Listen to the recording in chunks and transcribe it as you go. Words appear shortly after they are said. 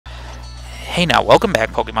Hey now, welcome back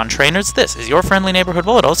Pokemon trainers. This is your friendly neighborhood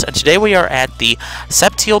Bullados, and today we are at the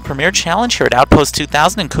Sceptile Premier Challenge here at Outpost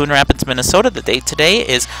 2000 in Coon Rapids, Minnesota. The date today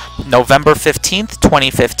is November 15th,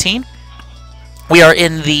 2015. We are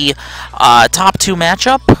in the top two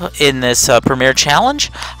matchup in this Premier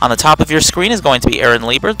Challenge. On the top of your screen is going to be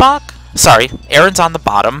Liebersbach. Sorry, Aaron's on the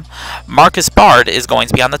bottom. Baird is going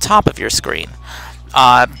to be on the top of your screen.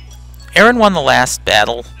 Aaron won the last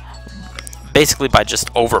battle basically by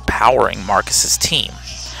just overpowering Marcus's team.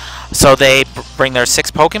 So they bring their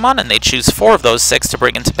 6 Pokemon, and they choose 4 of those 6 to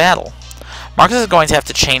bring into battle. Marcus is going to have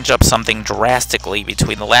to change up something drastically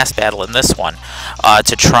between the last battle and this one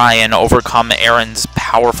to try and overcome Aaron's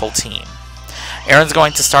powerful team. Aaron's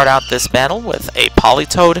going to start out this battle with a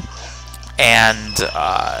Politoed and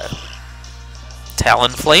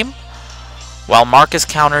Talonflame, while Marcus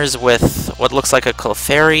counters with what looks like a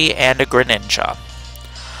Clefairy and a Greninja.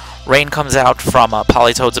 Rain comes out from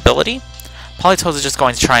Politoed's ability. Politoed is just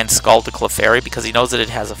going to try and scald the Clefairy because he knows that it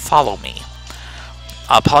has a Follow Me.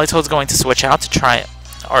 Politoed's going to switch out to try,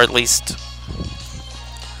 or at least,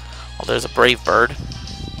 well, there's a Brave Bird.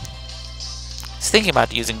 He's thinking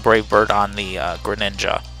about using Brave Bird on the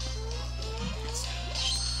Greninja.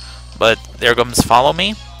 But there comes Follow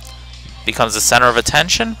Me. Becomes the center of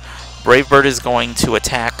attention. Brave Bird is going to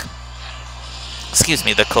attack,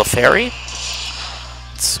 the Clefairy.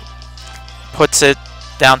 Puts it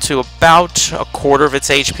down to about a quarter of its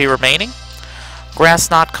HP remaining.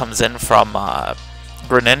 Grass Knot comes in from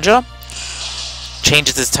Greninja.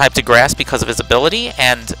 Changes his type to Grass because of his ability,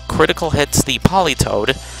 and critical hits the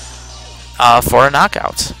Politoed for a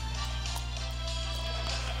knockout.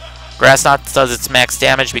 Grass Knot does its max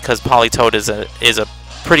damage because Politoed is a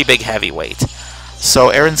pretty big heavyweight. So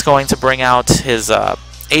Aaron's going to bring out his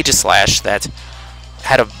Aegislash that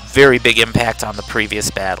had a very big impact on the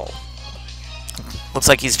previous battle. Looks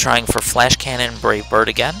like he's trying for Flash Cannon and Brave Bird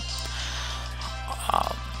again.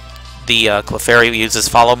 The Clefairy uses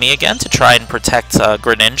Follow Me again to try and protect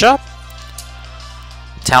Greninja.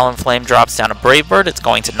 Talonflame drops down a Brave Bird. It's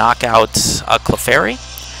going to knock out Clefairy.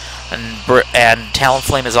 And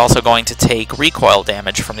Talonflame is also going to take recoil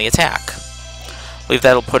damage from the attack. I believe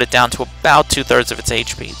that'll put it down to about 2/3 of its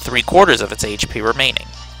HP, 3/4 of its HP remaining.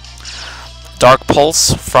 Dark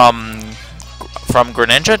Pulse from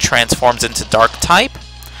Greninja transforms into Dark type,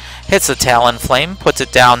 hits the Talonflame, puts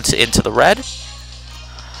it down into the red.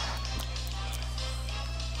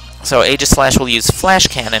 So Aegislash will use Flash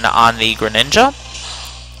Cannon on the Greninja,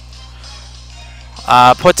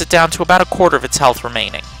 puts it down to about 1/4 of its health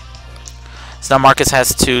remaining. So now Marcus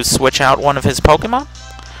has to switch out one of his Pokemon.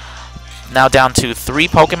 Now down to 3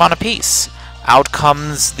 Pokemon apiece. Out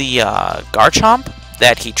comes the Garchomp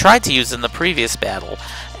that he tried to use in the previous battle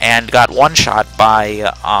and got one-shot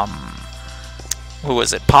by, who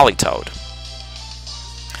was it? Politoed.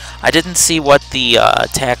 I didn't see what the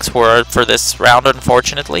attacks were for this round,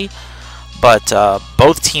 unfortunately, but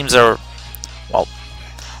both teams are, well,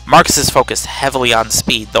 Marcus is focused heavily on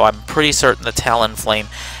speed, though I'm pretty certain the Talonflame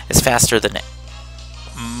is faster than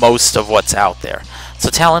most of what's out there. So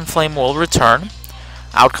Talonflame will return.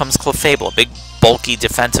 Out comes Clefable, a big, bulky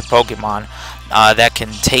defensive Pokemon that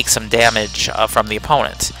can take some damage from the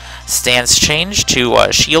opponent. Stance change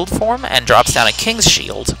to shield form and drops down a King's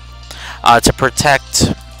Shield to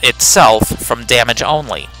protect itself from damage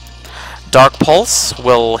only. Dark Pulse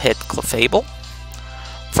will hit Clefable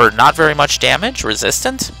for not very much damage,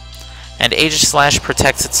 resistant, and Aegislash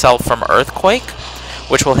protects itself from Earthquake,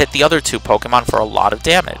 which will hit the other 2 Pokemon for a lot of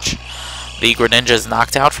damage. The Greninja is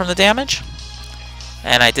knocked out from the damage,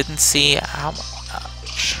 and I didn't see how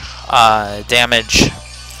much damage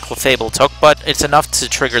Clefable took, but it's enough to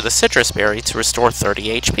trigger the Citrus Berry to restore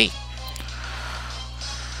 30 HP.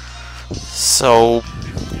 So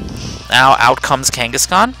now out comes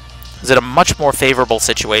Kangaskhan. He's in a much more favorable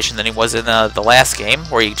situation than he was in the last game,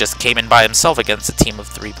 where he just came in by himself against a team of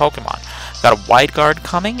 3 Pokemon. Got a Wide Guard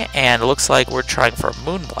coming, and it looks like we're trying for a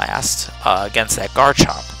Moonblast against that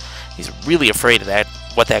Garchomp. He's really afraid of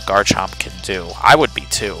what that Garchomp can do. I would be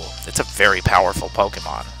too. It's a very powerful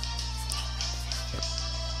Pokemon.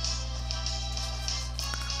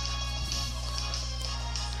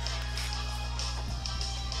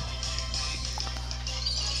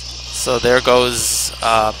 So there goes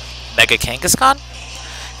Mega Kangaskhan.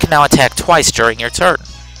 Can now attack twice during your turn.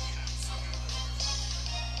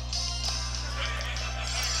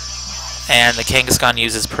 And the Kangaskhan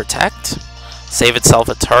uses Protect. Save itself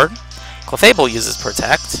a turn. Clefable uses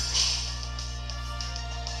Protect.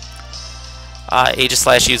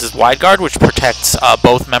 Aegislash uses Wide Guard, which protects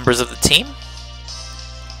both members of the team.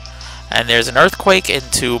 And there's an Earthquake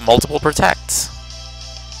into multiple Protects.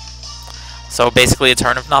 So basically a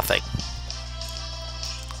turn of nothing.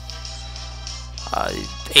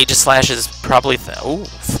 Aegislash is probably... Ooh,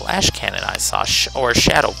 Flash Cannon I saw, or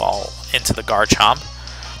Shadow Ball into the Garchomp.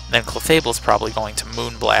 Then Clefable is probably going to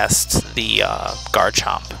Moonblast the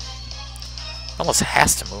Garchomp. Almost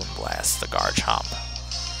has to Moonblast the Garchomp.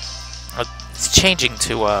 It's changing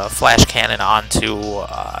to Flash Cannon onto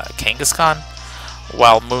Kangaskhan,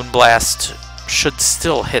 while Moonblast should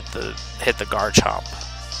still hit the Garchomp.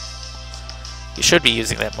 You should be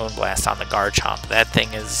using that Moonblast on the Garchomp. That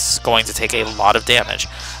thing is going to take a lot of damage.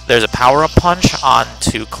 There's a Power-Up Punch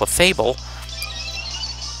onto Clefable.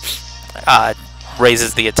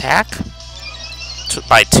 Raises the attack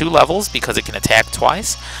by 2 levels because it can attack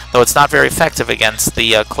twice, though it's not very effective against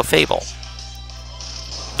the Clefable.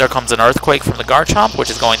 There comes an Earthquake from the Garchomp, which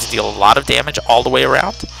is going to deal a lot of damage all the way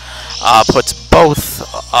around. Puts both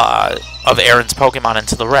of Aaron's Pokemon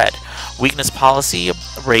into the red. Weakness Policy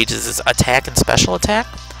raises its attack and special attack,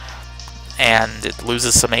 and it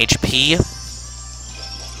loses some HP.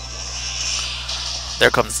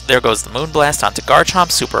 There goes the Moonblast onto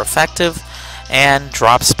Garchomp, super effective, and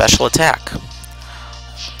drops special attack.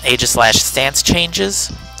 Aegislash stance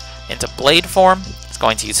changes into Blade form. It's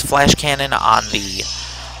going to use Flash Cannon on the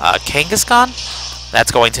Kangaskhan.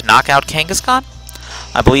 That's going to knock out Kangaskhan.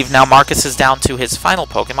 I believe now Marcus is down to his final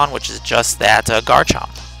Pokemon, which is just that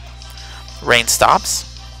Garchomp. Rain stops.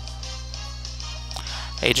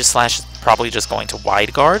 Aegislash is probably just going to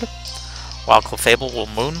Wide Guard, while Clefable will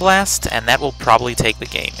Moonblast, and that will probably take the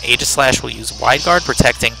game. Aegislash will use Wide Guard,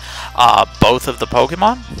 protecting both of the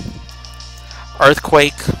Pokemon.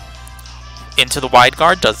 Earthquake into the Wide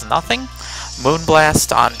Guard does nothing.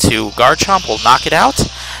 Moonblast onto Garchomp will knock it out,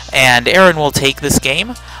 and Aaron will take this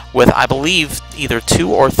game with, I believe, either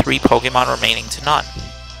 2 or 3 Pokemon remaining to none.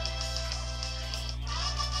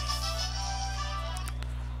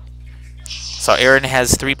 So Aaron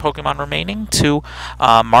has 3 Pokemon remaining to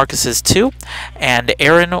Marcus's 2, and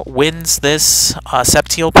Aaron wins this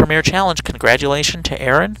Sceptile Premier Challenge. Congratulations to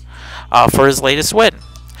Aaron for his latest win.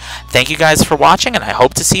 Thank you guys for watching, and I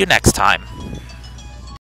hope to see you next time.